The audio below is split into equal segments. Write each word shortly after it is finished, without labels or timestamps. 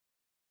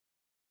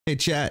Hey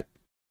chat,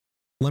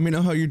 let me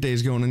know how your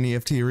day's going in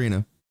EFT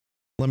Arena.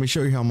 Let me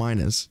show you how mine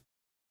is.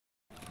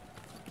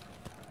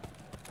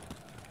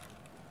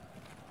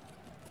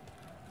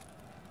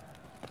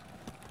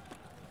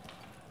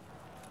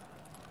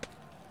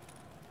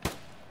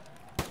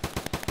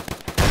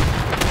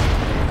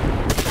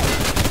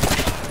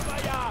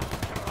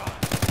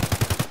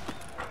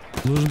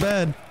 Blue's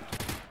bad.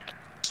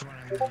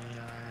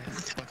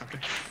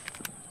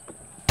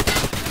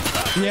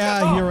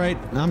 Yeah, you're right.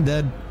 I'm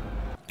dead.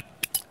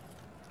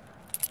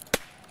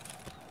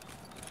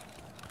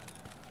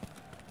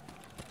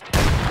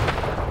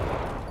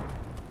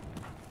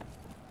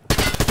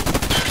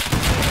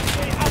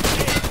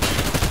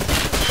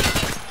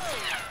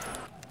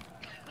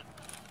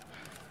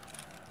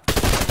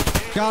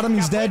 Got him,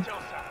 he's dead.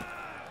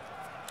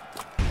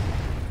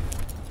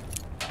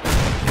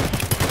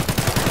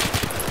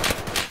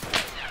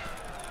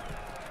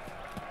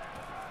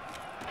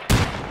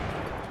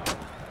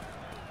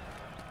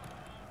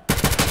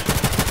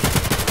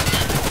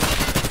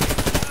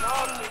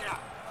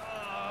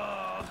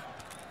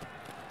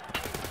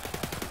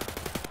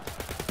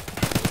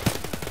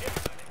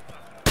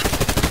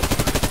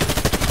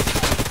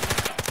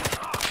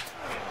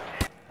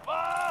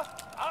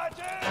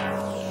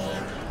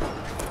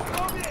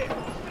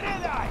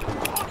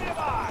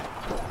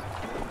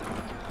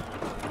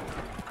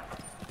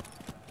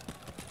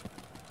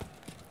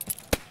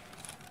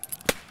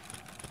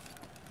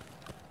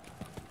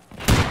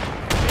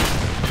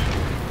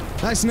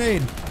 Nice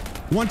nade.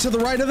 One to the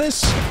right of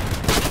this.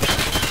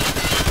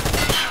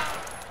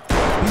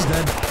 He's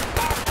dead.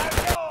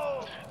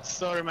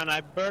 Sorry man,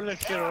 I barely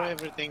hear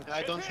everything.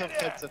 I don't have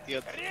headset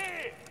yet.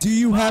 Do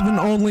you have an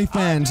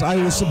OnlyFans? I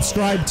will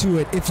subscribe to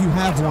it if you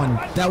have one.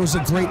 That was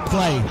a great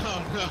play.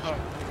 Oh no.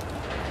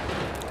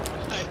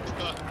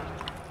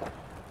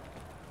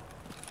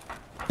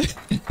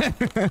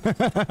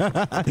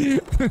 I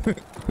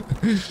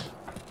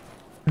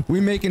don't. We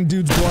making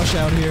dudes blush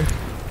out here.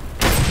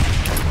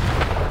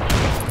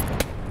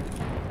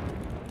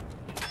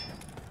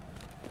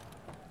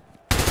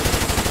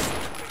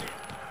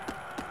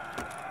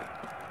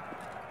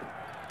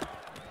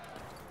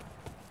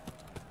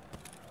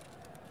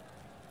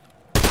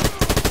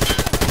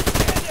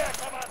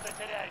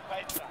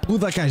 Blew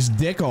that guy's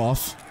dick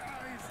off.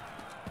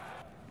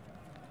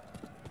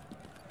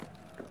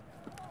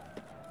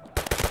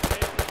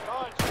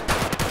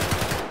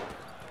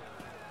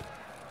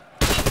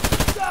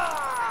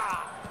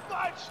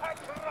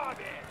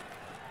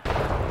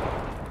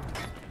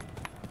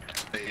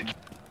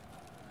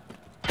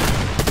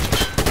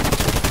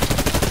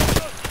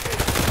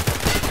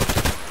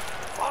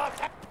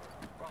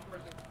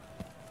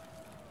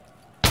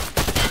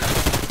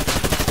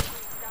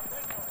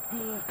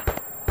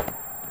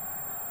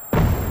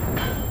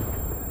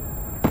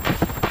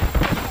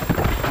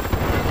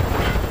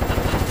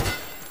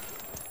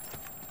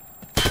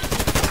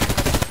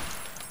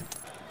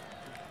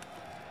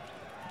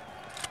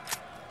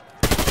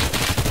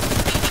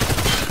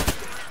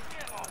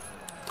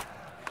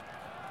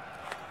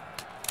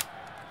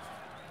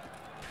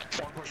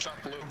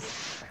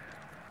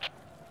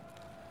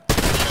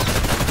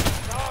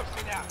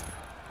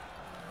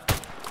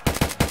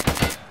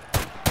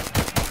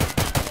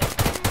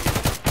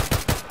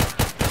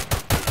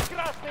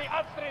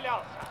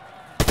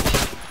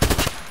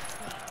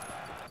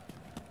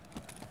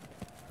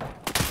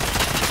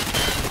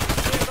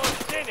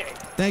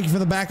 Thank you for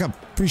the backup.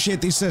 Appreciate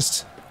the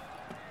assist.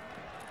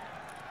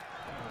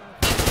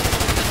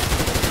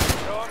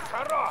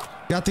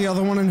 Got the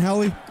other one in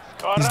heli.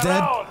 He's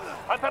dead.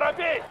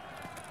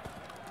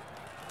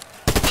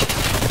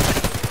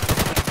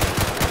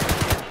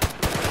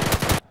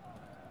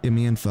 Give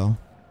me info.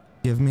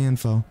 Give me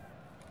info.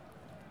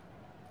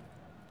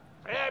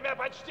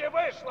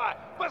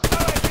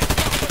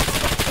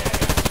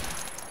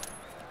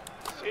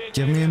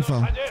 Give me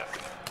info.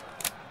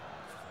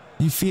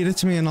 You feed it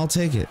to me and I'll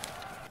take it.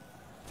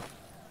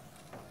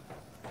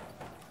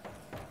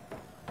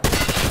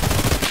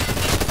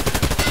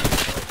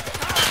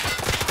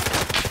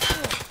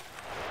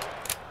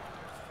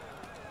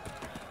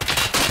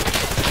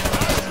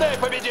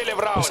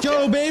 Let's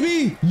go,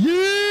 baby!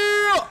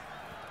 Yeah!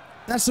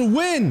 That's a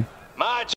win!